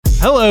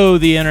Hello,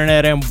 the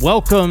internet, and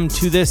welcome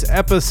to this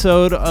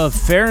episode of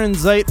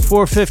Farenzeit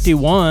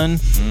 451.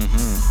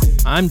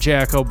 I'm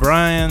Jack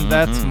O'Brien.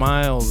 That's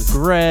Miles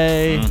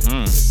Gray.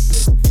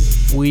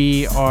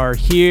 We are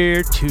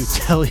here to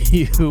tell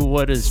you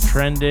what is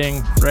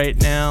trending right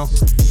now.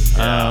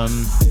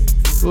 In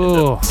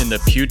the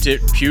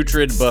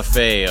putrid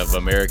buffet of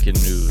American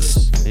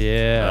news.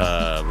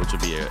 Yeah. Which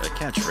would be a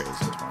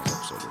catchphrase in tomorrow's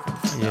episode.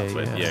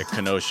 But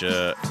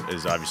Kenosha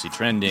is obviously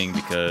trending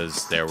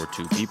because there were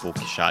two people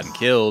shot and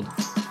killed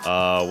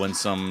when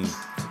some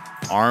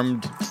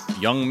armed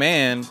young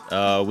man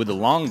with a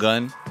long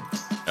gun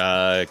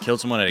killed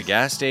someone at a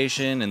gas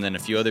station, and then a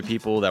few other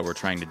people that were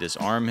trying to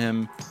disarm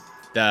him.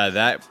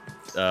 That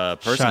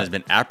person has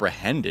been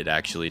apprehended,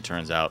 actually, it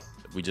turns out.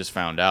 We just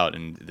found out,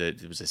 and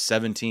that it was a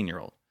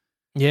 17-year-old.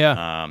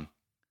 Yeah.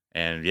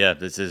 And yeah,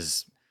 this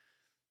is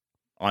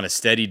on a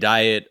steady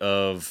diet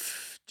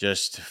of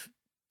just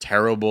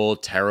terrible,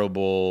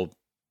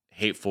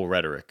 hateful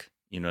rhetoric.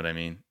 You know what I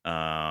mean?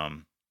 I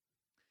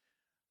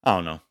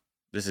don't know.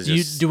 This is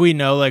just... Do we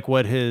know, like,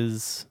 what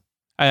his...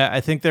 I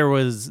think there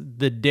was...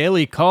 The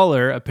Daily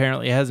Caller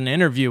apparently has an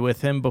interview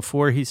with him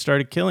before he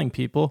started killing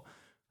people.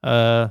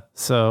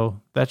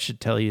 So that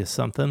should tell you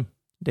something.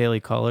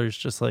 Daily Caller's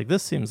just like,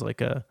 this seems like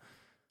a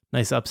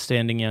nice,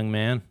 upstanding young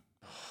man.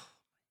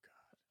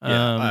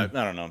 Yeah,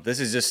 I don't know. This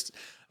is just...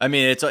 I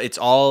mean, it's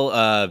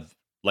all...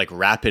 like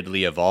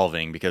rapidly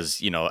evolving because,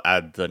 you know,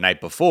 the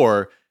night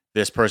before,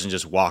 this person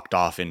just walked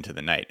off into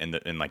the night, and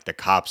the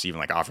cops even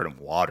like offered him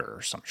water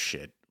or some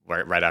shit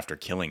right after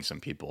killing some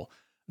people.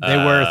 They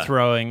were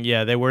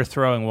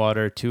throwing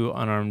water to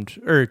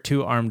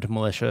armed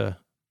militia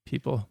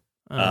people.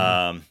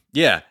 And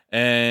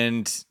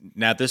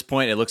now at this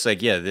point, it looks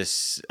like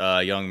this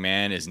young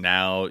man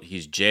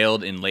he's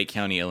jailed in Lake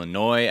County,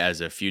 Illinois,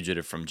 as a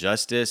fugitive from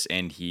justice,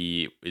 and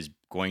he is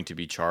going to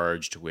be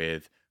charged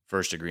with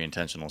first-degree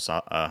intentional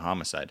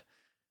homicide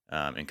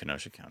in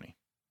Kenosha County.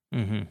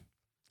 Mm-hmm.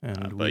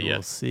 And we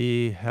will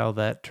see how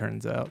that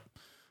turns out.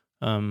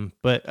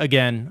 But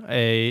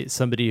again,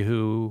 somebody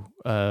who,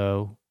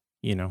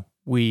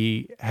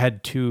 we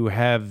had to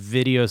have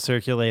video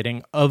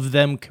circulating of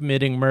them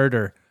committing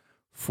murder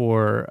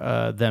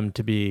for them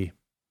to be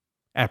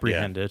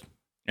apprehended. Yeah.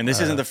 And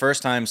this isn't the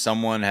first time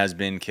someone has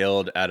been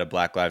killed at a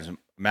Black Lives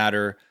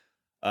Matter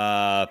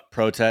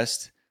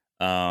protest.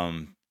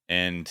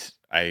 And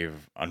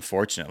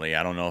unfortunately,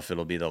 I don't know if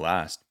it'll be the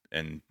last.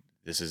 And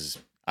this is,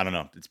 I don't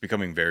know, it's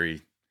becoming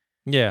very,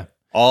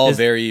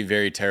 very,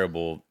 very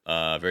terrible,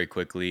 very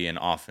quickly and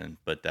often.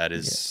 But that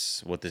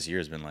is what this year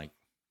has been like.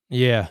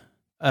 Yeah.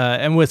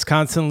 And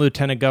Wisconsin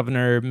Lieutenant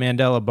Governor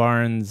Mandela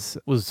Barnes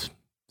was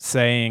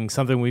saying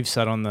something we've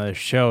said on the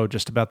show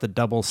just about the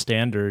double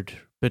standard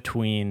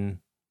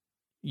between,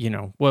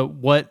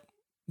 what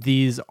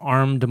these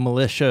armed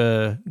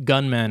militia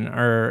gunmen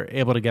are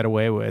able to get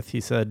away with.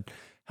 He said,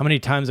 how many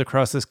times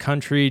across this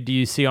country do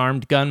you see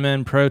armed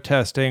gunmen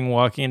protesting,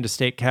 walking into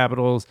state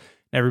capitals?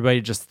 Everybody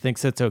just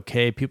thinks it's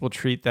okay. People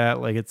treat that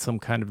like it's some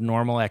kind of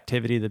normal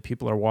activity that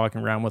people are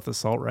walking around with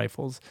assault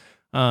rifles.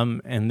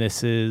 And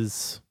this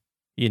is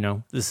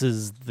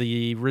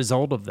the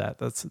result of that.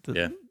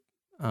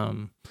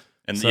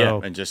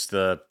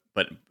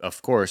 But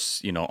of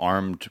course,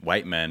 armed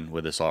white men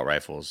with assault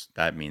rifles,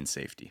 that means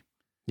safety.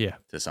 Yeah.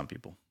 To some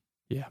people.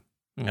 Yeah.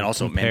 And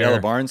also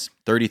Mandela Barnes,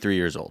 33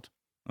 years old.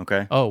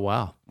 Okay. Oh,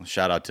 wow.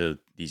 Shout out to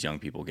these young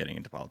people getting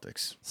into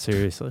politics.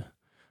 Seriously.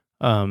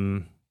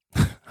 I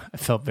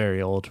felt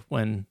very old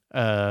when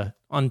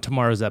on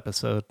tomorrow's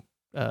episode,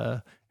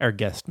 our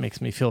guest makes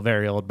me feel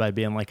very old by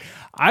being like,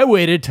 I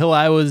waited till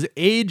I was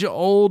age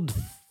old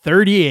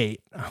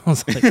 38. I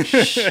was like,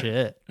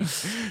 shit.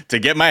 To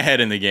get my head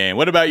in the game.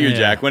 What about you,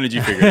 Jack? When did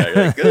you figure it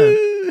out?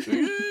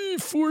 You're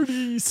like,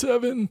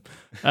 47.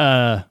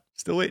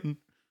 Still waiting.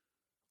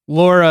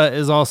 Laura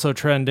is also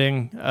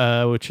trending,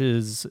 which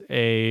is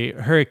a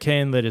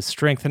hurricane that is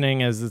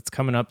strengthening as it's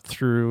coming up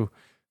through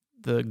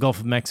the Gulf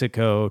of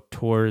Mexico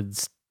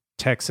towards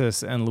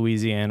Texas and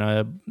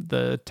Louisiana,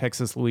 the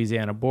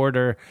Texas-Louisiana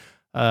border.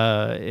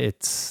 They're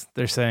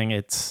saying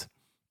its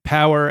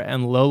power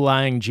and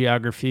low-lying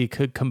geography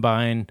could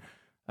combine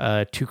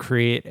to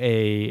create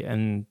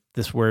and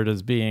this word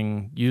is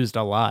being used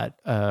a lot,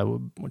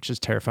 which is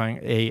terrifying,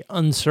 a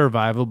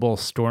unsurvivable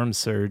storm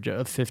surge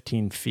of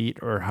 15 feet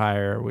or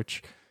higher,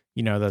 which,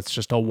 that's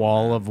just a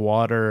wall of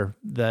water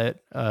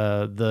that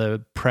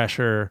the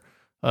pressure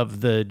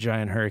of the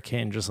giant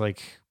hurricane just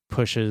like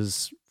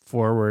pushes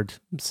forward.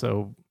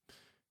 So,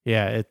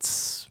 yeah,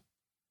 it's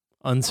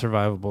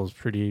unsurvivable is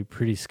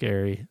pretty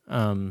scary.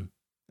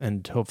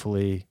 And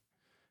hopefully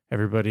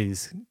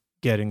everybody's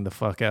getting the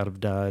fuck out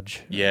of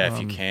Dodge. Yeah,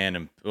 if you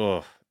can.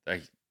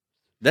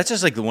 That's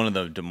just like one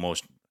of the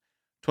most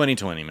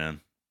 2020,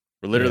 man.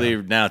 We're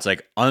literally now it's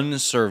like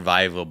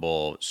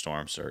unsurvivable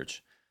storm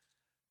surge.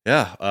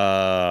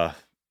 Yeah.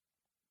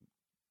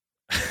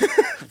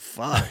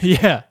 Fuck.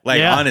 Yeah.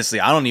 Honestly,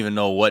 I don't even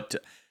know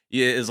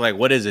it's like,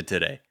 what is it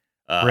today?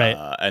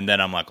 Right. And then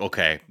I'm like,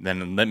 okay,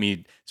 then let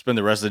me spend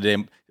the rest of the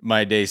day,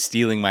 my day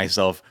stealing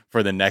myself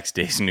for the next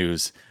day's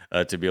news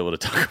to be able to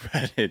talk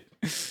about it.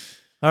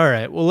 All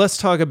right. Well, let's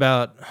talk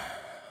about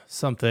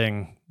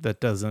something that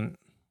doesn't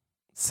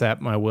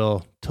sap my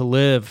will to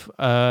live,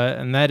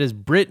 and that is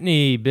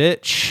Britney,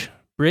 bitch.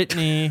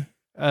 Britney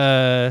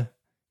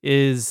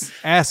is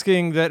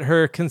asking that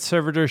her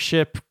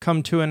conservatorship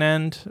come to an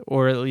end,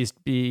 or at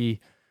least be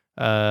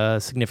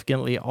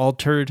significantly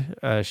altered.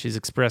 She's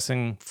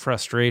expressing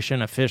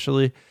frustration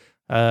officially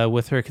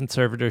with her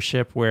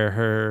conservatorship, where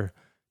her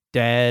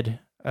dad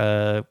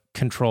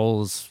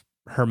controls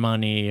her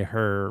money,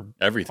 her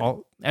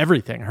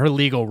everything, her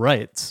legal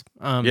rights.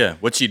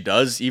 What she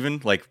does,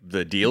 even like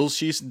the deals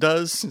she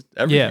does,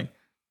 everything.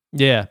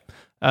 Yeah.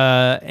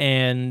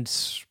 And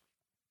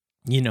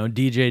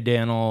DJ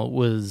Daniel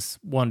was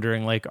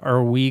wondering, like,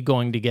 are we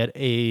going to get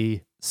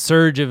a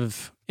surge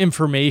of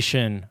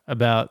information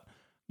about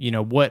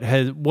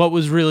what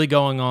was really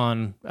going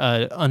on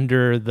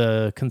under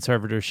the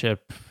conservatorship?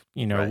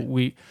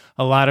 Right.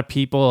 A lot of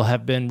people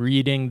have been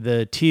reading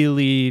the tea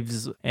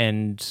leaves,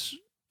 and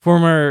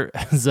former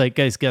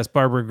Zeitgeist guest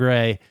Barbara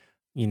Gray,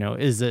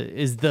 is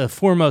the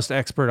foremost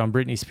expert on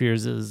Britney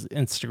Spears'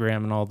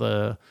 Instagram and all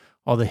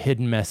the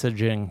hidden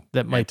messaging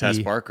that might be. Tess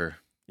Barker.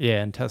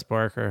 Yeah, and Tess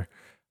Barker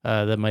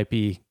that might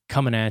be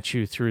coming at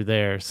you through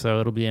there. So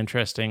it'll be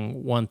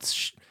interesting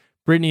once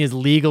Britney is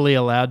legally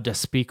allowed to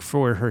speak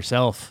for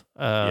herself,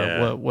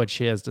 what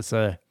she has to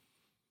say.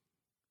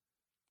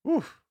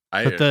 Oof.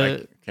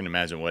 I can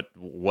imagine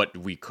what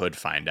we could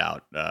find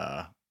out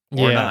or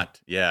not.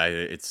 Yeah,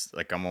 it's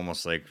like I'm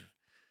almost like,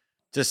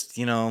 just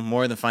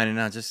more than finding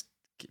out, just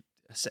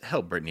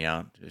help Britney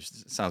out. It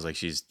sounds like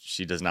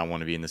she does not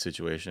want to be in the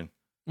situation.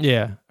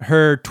 Yeah,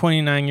 her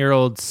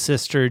 29-year-old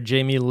sister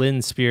Jamie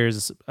Lynn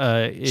Spears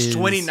is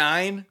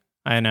 29.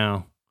 I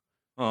know.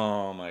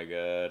 Oh my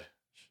god.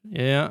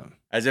 Yeah.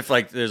 As if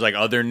like there's like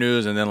other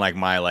news, and then like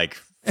my like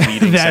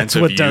fleeting sense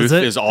of youth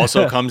is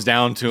also comes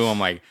down to, I'm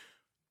like,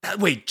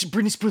 wait,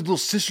 Britney Spears' little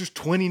sister's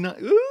 29.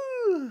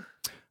 Ooh.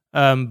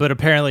 But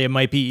apparently it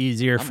might be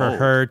easier for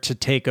her to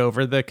take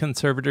over the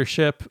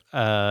conservatorship,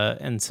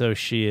 and so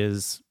she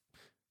is,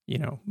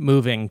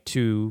 moving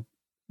to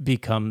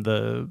become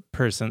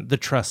the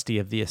trustee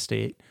of the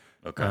estate.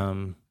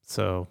 Okay.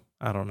 So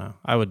I don't know.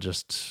 I would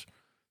just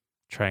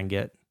try and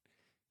get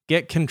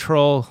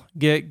control,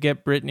 get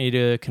Britney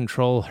to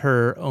control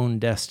her own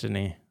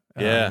destiny.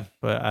 Yeah.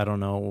 But I don't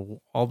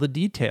know all the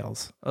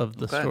details of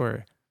the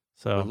story.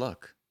 So good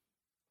luck.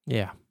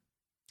 Yeah.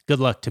 Good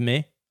luck to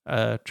me.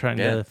 Trying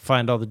to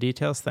find all the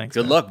details. Thanks.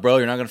 Good luck, bro.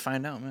 You're not gonna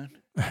find out, man.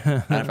 Not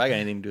if I got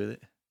anything to do with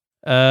it.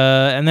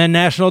 And then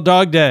National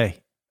Dog Day.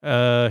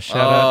 Shout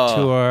out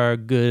to our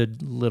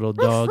good little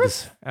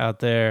dogs out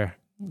there.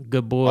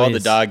 Good boys. All the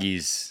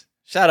doggies.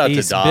 Shout out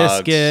Ace to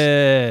dogs.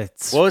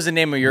 Biscuits. What was the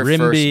name of your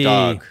first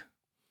dog?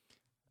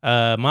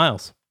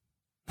 Miles.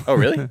 Oh,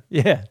 really?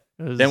 Yeah.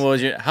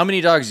 Then how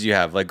many dogs do you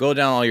have? Like, go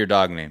down all your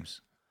dog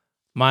names.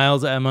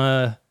 Miles,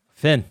 Emma,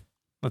 Finn.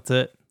 That's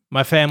it.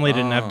 My family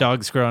didn't have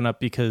dogs growing up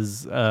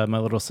because my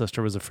little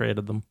sister was afraid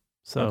of them.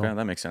 So okay,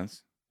 that makes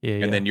sense. Yeah.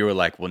 And then you were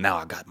like, well, now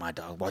I got my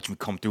dog. Watch me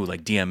come through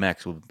like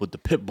DMX with the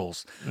pit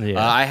bulls.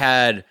 Yeah. I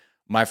had,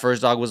 my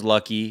first dog was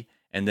Lucky,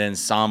 and then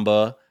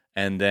Samba,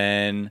 and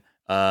then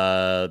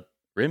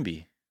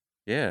Rimby.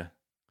 Yeah.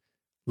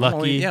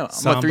 Lucky. I'm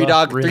Samba,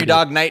 a Rimby. three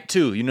dog night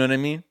too. You know what I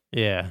mean?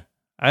 Yeah.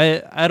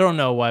 I don't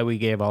know why we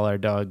gave all our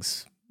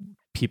dogs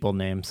people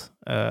names.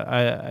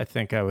 I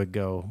think I would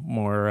go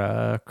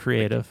more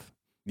creative.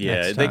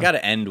 Yeah, they got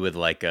to end with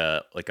like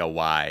a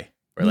Y.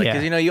 Or like,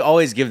 because you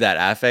always give that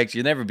affect.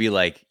 You'll never be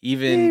like,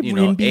 even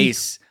Rimby.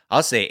 Ace.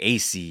 I'll say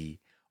AC,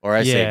 or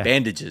I say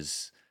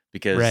Bandages,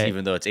 because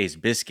even though it's Ace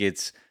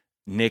Biscuits,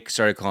 Nick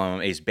started calling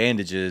him Ace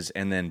Bandages,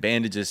 and then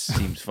Bandages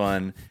seems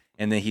fun,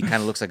 and then he kind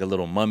of looks like a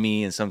little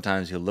mummy, and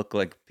sometimes he'll look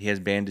like he has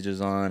bandages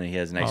on, and he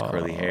has nice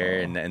curly hair,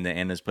 and then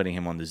Anna's putting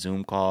him on the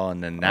Zoom call,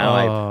 and then now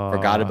I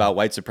forgot about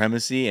white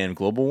supremacy and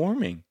global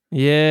warming.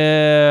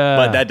 Yeah.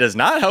 But that does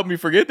not help me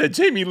forget that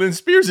Jamie Lynn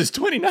Spears is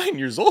 29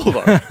 years old.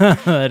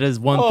 That is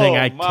one thing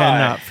I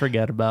cannot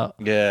forget about.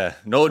 Yeah.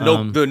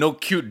 No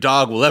cute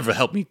dog will ever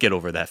help me get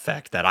over that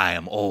fact that I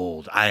am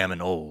old. I am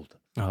an old.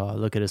 Oh,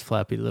 look at his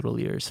flappy little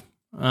ears.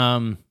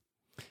 That.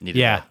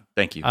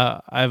 Thank you.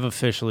 I've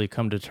officially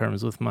come to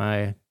terms with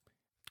my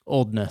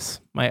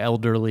oldness, my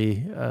elderly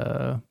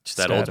just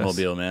that status.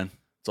 Oldsmobile, man.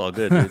 It's all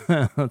good,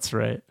 dude. That's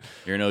right.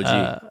 You're an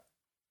OG.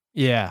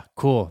 Yeah,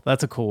 cool.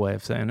 That's a cool way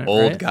of saying it.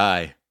 Old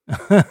guy.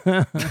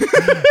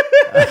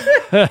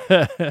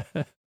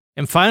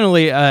 And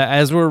finally,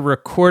 as we're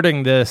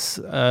recording this,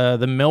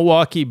 the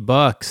Milwaukee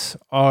Bucks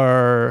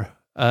are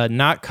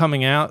not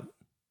coming out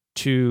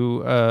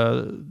to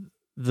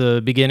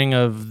the beginning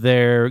of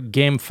their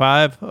Game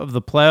 5 of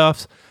the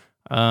playoffs.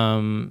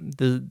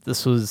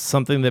 This was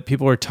something that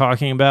people were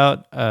talking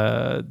about.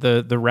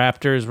 The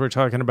Raptors were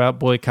talking about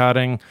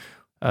boycotting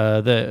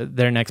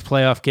their next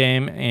playoff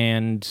game,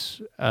 and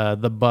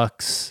the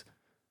Bucks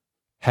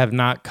have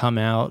not come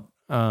out.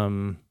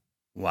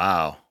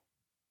 Wow.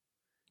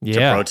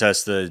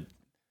 protest the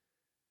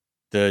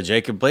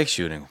Jacob Blake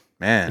shooting.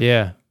 Man.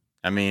 Yeah.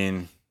 I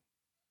mean,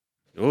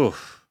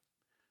 oof.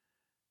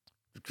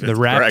 The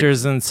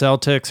Raptors and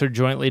Celtics are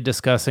jointly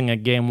discussing a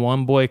Game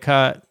 1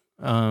 boycott.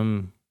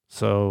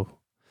 So,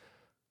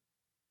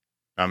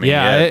 I mean,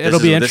 it'll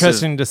be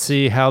interesting to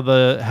see how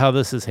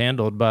this is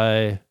handled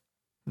by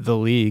the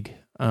league.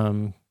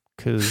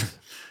 Because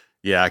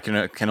yeah, I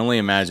can only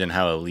imagine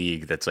how a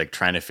league that's like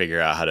trying to figure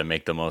out how to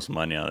make the most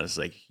money on this,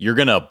 like, you're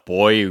gonna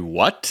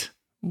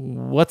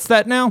what's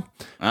that now?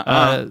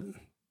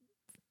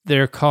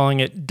 They're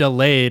calling it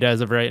delayed as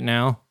of right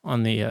now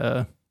on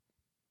the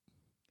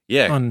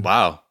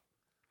wow.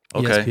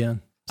 Okay.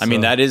 ESPN. I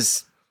mean,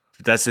 that's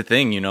the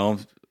thing, you know.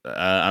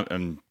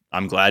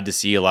 I'm glad to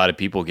see a lot of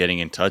people getting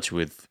in touch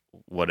with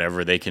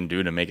whatever they can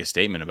do to make a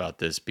statement about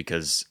this,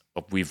 because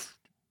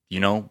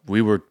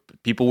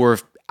people were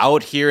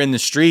out here in the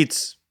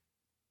streets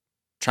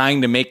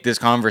trying to make this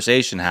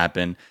conversation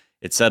happen.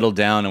 It settled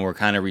down and we're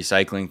kind of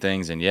recycling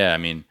things. And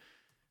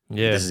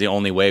this is the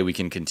only way we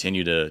can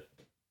continue to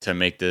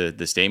make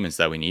the statements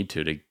that we need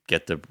to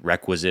get the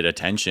requisite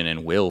attention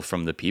and will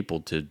from the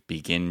people to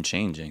begin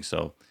changing.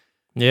 So,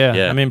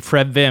 yeah. I mean,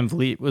 Fred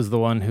VanVleet was the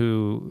one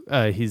who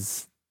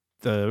he's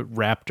the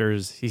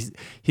Raptors.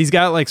 He's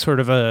got like sort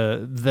of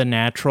the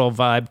natural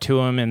vibe to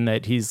him, in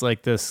that he's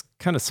like this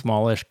kind of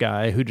smallish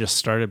guy who just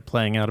started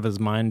playing out of his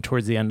mind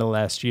towards the end of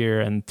last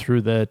year and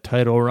through the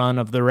title run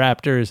of the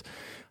Raptors.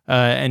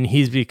 And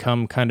he's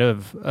become kind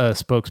of a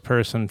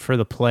spokesperson for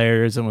the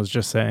players and was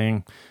just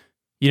saying,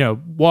 you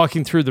know,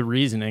 walking through the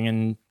reasoning,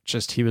 and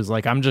he was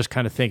like, I'm just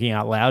kind of thinking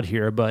out loud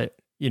here, but,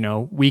 you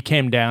know, we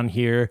came down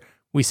here,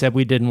 we said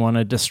we didn't want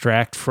to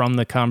distract from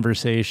the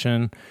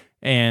conversation.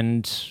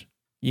 And,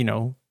 you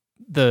know,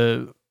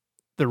 the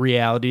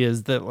reality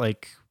is that,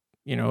 like,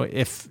 you know,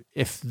 if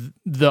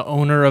the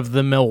owner of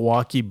the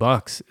Milwaukee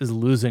Bucks is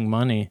losing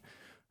money,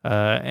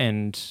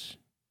 and,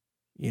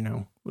 you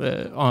know,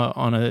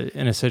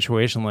 in a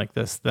situation like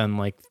this, then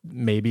like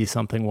maybe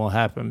something will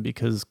happen,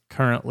 because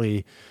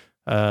currently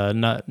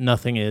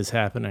nothing is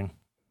happening.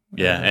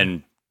 Yeah.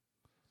 And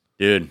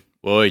dude,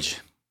 Woj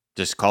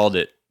just called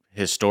it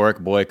historic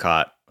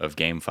boycott of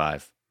Game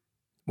 5.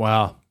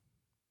 Wow.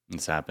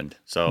 It's happened.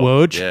 So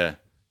Woj? Yeah.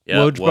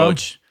 Woj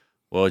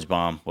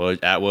bomb.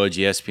 At Woj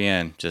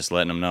ESPN, just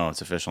letting them know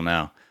it's official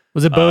now.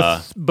 Was it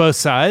both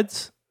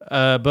sides?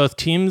 Both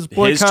teams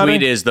boycotting? His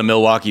tweet is, the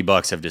Milwaukee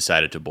Bucks have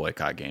decided to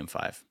boycott Game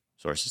 5.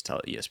 Sources tell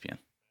ESPN.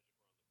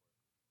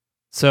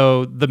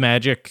 So the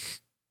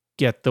Magic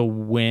get the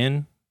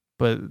win,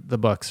 but the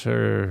Bucks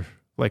are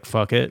like,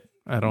 fuck it.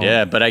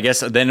 Yeah, but I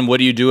guess then what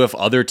do you do if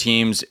other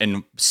teams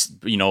and,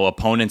 you know,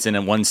 opponents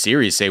in one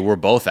series say we're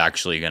both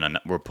actually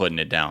we're putting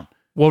it down?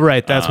 Well,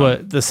 right. That's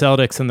what the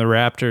Celtics and the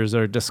Raptors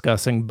are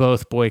discussing,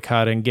 both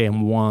boycotting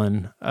Game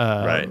 1,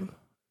 right,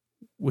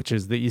 which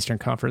is the Eastern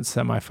Conference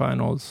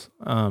semifinals.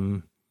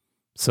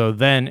 So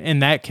then in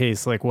that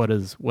case, like, what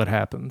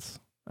happens?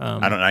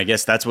 I don't know. I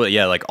guess that's what,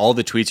 like all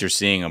the tweets you're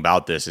seeing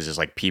about this is just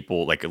like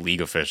people, like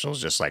league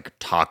officials, just like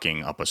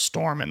talking up a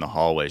storm in the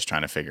hallways,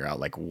 trying to figure out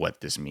like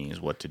what this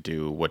means, what to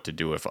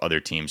do if other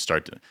teams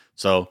start to.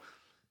 So,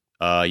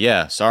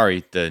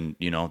 sorry. Then,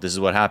 you know, this is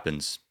what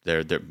happens.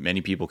 There, many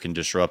people can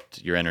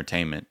disrupt your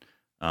entertainment.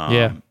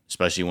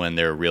 Especially when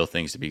there are real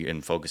things to be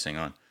focusing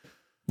on.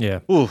 Yeah.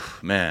 Ooh,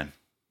 man.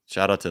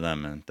 Shout out to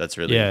them, man. That's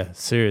really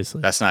seriously.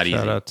 That's not easy.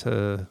 Shout out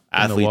to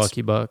athletes, the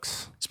Milwaukee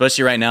Bucks.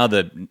 Especially right now,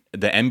 the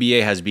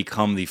NBA has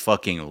become the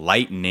fucking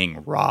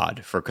lightning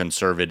rod for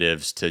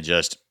conservatives to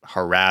just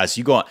harass.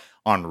 You go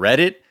on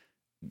Reddit,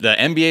 the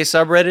NBA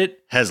subreddit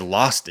has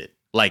lost it.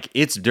 Like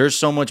there's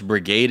so much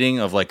brigading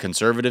of like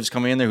conservatives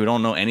coming in there who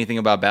don't know anything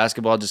about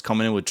basketball, just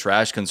coming in with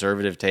trash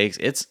conservative takes.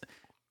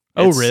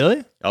 Oh,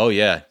 really? Oh,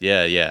 yeah.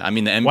 I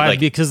mean, the NBA. Why?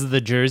 Because of the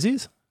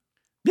jerseys?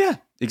 Yeah,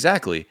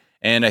 exactly.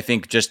 And I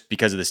think just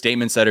because of the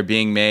statements that are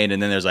being made,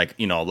 and then there's like,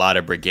 you know, a lot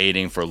of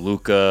brigading for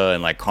Luka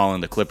and like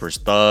calling the Clippers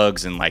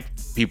thugs, and like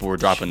people were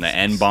dropping the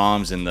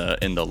N-bombs in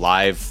the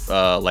live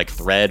like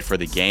thread for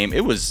the game.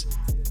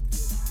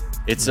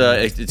 It's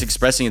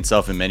expressing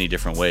itself in many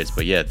different ways.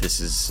 But yeah, this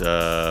is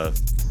the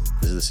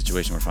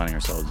situation we're finding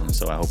ourselves in.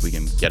 So I hope we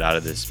can get out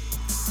of this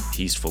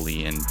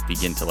peacefully and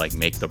begin to like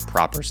make the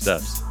proper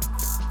steps.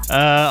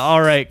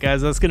 All right,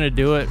 guys, that's going to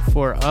do it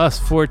for us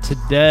for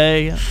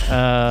today.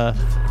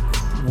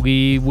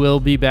 We will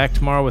be back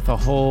tomorrow with a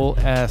whole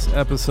ass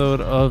episode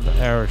of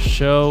our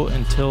show.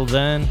 Until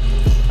then,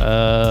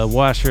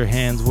 wash your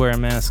hands, wear a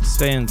mask,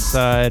 stay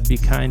inside, be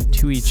kind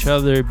to each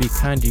other, be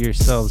kind to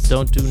yourselves.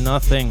 Don't do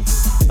nothing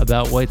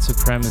about white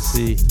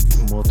supremacy.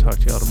 And we'll talk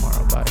to y'all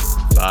tomorrow. Bye.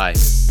 Bye.